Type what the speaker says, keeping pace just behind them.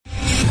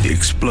The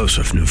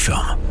explosive new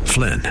film,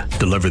 Flynn,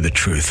 Deliver the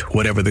Truth,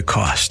 Whatever the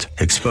Cost,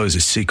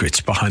 exposes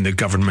secrets behind the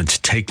government's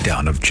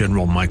takedown of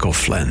General Michael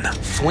Flynn.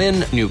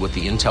 Flynn knew what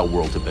the intel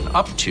world had been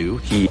up to.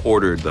 He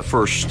ordered the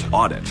first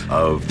audit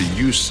of the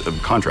use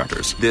of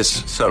contractors.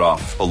 This set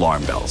off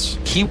alarm bells.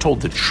 He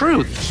told the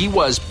truth. He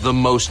was the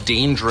most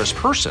dangerous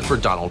person for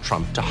Donald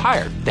Trump to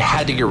hire. They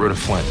had to get rid of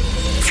Flynn.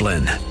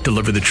 Flynn,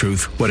 Deliver the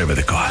Truth, Whatever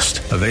the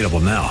Cost. Available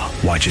now.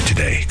 Watch it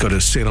today. Go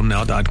to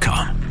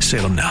salemnow.com.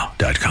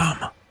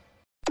 salemnow.com.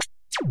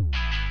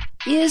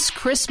 Is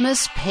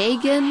Christmas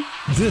pagan?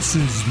 This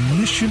is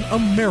Mission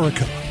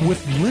America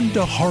with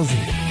Linda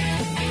Harvey.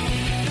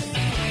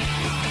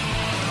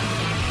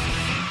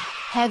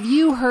 Have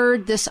you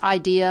heard this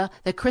idea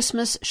that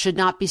Christmas should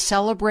not be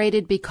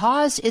celebrated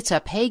because it's a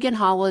pagan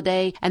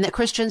holiday and that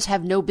Christians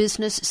have no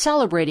business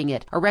celebrating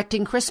it,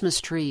 erecting Christmas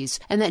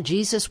trees, and that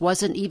Jesus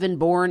wasn't even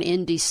born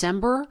in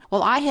December?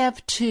 Well, I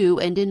have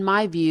too, and in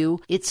my view,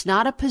 it's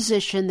not a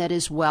position that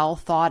is well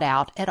thought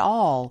out at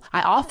all.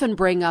 I often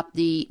bring up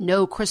the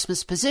no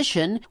Christmas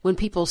position when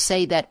people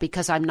say that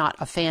because I'm not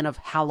a fan of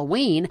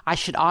Halloween, I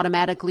should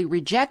automatically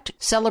reject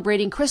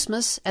celebrating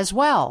Christmas as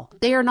well.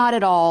 They are not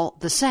at all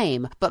the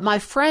same, but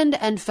my friend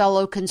and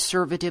fellow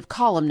conservative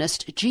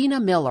columnist Gina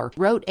Miller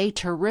wrote a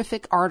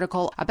terrific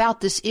article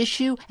about this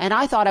issue, and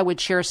I thought I would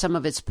share some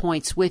of its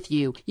points with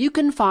you. You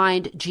can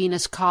find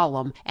Gina's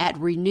column at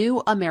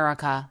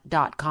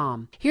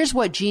renewamerica.com. Here's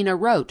what Gina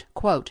wrote,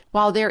 quote,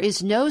 "While there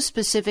is no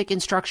specific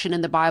instruction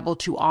in the Bible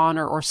to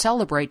honor or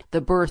celebrate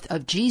the birth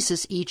of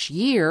Jesus each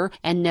year,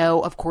 and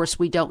no, of course,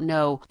 we don't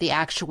know the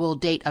actual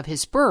date of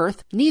his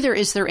birth, neither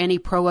is there any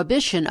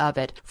prohibition of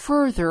it.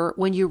 Further,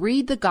 when you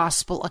read the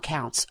gospel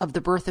accounts of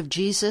the birth of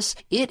Jesus,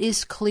 it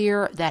is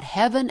clear that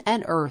heaven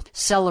and earth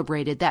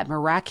celebrated that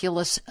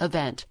miraculous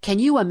event. Can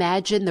you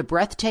imagine the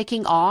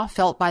breathtaking awe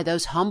felt by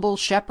those humble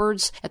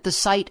shepherds at the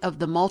sight of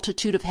the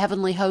multitude of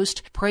heavenly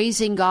hosts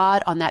praising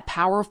God on that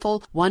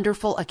powerful,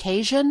 wonderful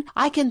occasion?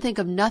 I can think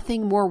of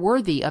nothing more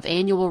worthy of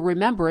annual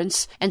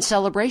remembrance and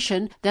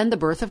celebration than the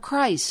birth of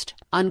Christ."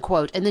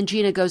 Unquote. And then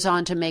Gina goes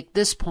on to make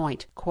this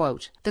point,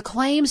 quote, "The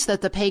claims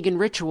that the pagan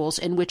rituals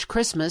in which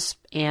Christmas,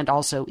 and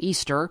also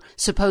Easter,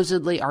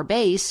 supposedly are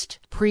based,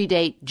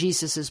 predate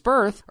Jesus'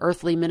 birth,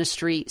 earthly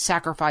ministry,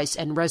 sacrifice,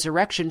 and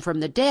resurrection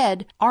from the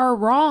dead are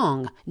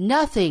wrong.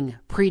 Nothing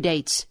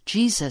predates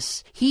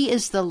Jesus. He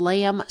is the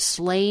Lamb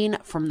slain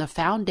from the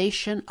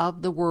foundation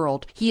of the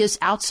world. He is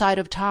outside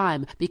of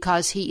time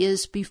because he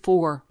is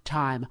before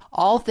time.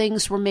 All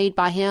things were made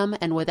by him,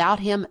 and without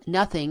him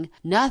nothing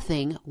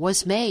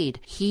was made.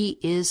 He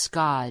is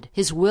God.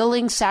 His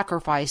willing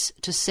sacrifice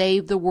to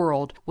save the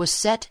world was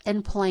set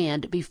and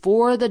planned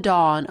before the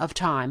dawn of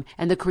time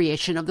and the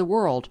creation of the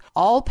world.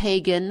 All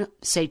pagan,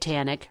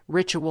 satanic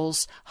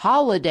rituals,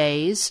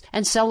 holidays,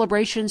 and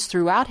celebrations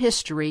throughout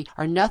history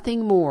are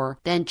nothing more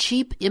than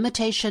cheap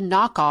imitation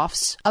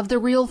knockoffs of the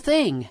real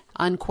thing."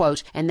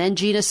 Unquote. And then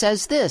Gina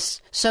says this,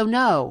 "So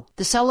no,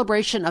 the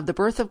celebration of the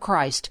birth of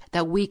Christ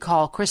that we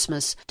call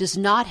Christmas does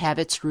not have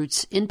its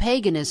roots in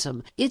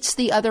paganism. It's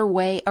the other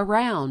way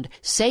around.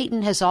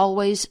 Satan has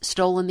always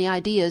stolen the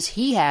ideas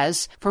he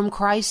has from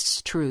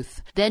Christ's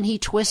truth. Then he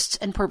twists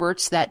and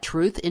perverts that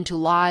truth into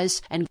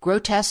lies and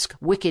grotesque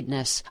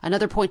wickedness.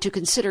 Another point to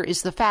consider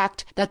is the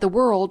fact that the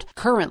world,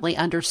 currently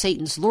under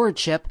Satan's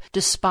lordship,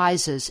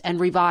 despises and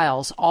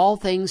reviles all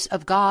things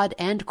of God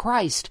and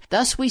Christ.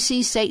 Thus we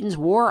see Satan's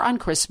war on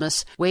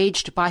Christmas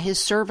waged by his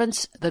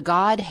servants, the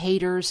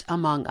God-haters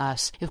among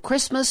us. If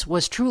Christmas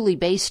was truly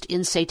based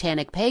in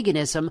satanic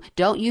paganism,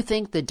 don't you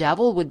think the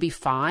devil would be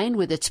fine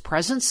with its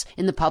presence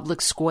in the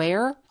public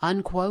square?"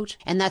 Unquote.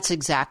 And that's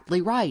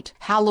exactly right.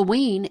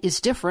 Halloween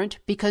is different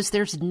because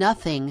there's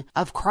nothing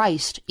of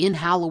Christ in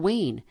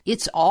Halloween.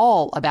 It's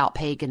all about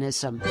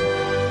paganism.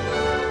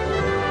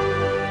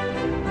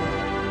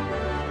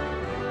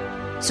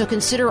 So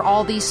consider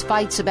all these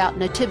fights about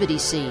nativity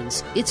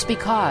scenes. It's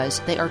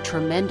because they are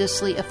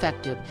tremendously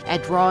effective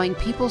at drawing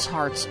people's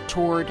hearts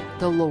toward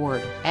the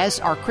Lord, as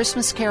are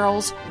Christmas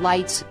carols,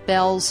 lights,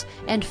 bells,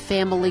 and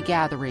family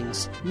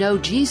gatherings. No,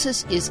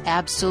 Jesus is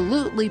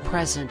absolutely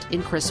present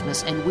in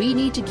Christmas, and we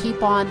need to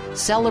keep on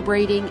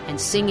celebrating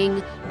and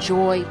singing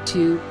joy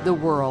to the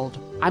world.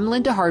 I'm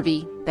Linda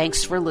Harvey.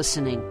 Thanks for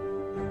listening.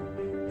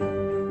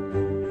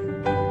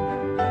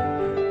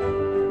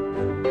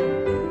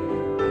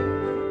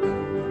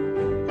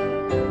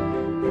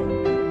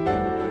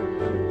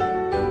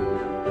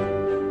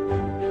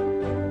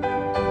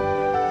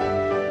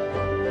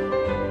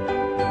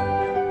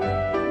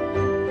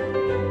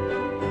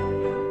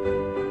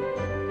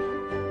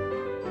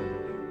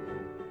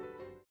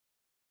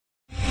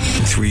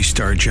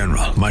 Three-star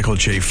General Michael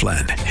J.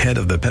 Flynn, head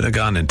of the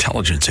Pentagon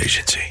Intelligence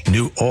Agency,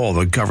 knew all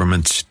the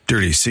government's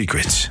dirty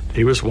secrets.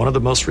 He was one of the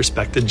most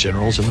respected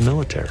generals in the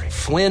military.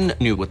 Flynn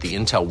knew what the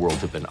intel world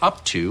had been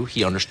up to.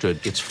 He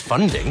understood its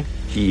funding.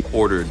 He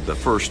ordered the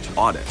first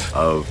audit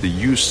of the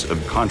use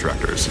of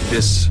contractors.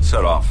 This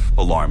set off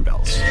alarm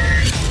bells.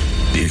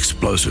 The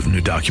explosive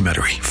new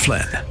documentary,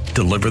 Flynn,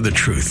 deliver the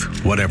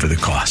truth, whatever the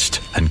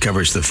cost,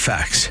 uncovers the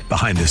facts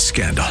behind the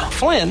scandal.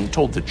 Flynn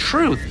told the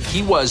truth.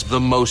 He was the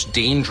most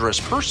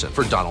dangerous person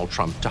for Donald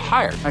Trump to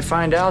hire. I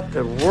find out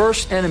the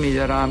worst enemy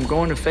that I'm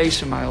going to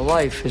face in my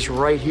life is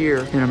right here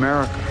in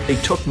America. They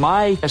took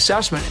my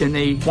assessment and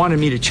they wanted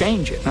me to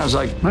change it. And I was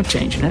like, I'm not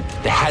changing it.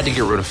 They had to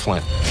get rid of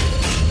Flynn.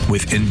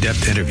 With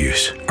in-depth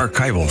interviews,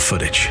 archival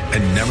footage,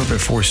 and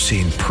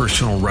never-before-seen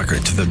personal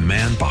records of the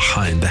man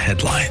behind the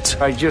headlines.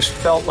 I just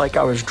felt like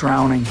I was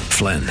drowning.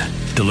 Flynn,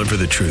 deliver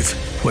the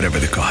truth, whatever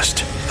the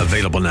cost.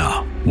 Available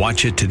now.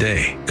 Watch it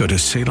today. Go to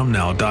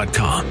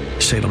salemnow.com.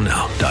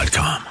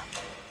 salemnow.com.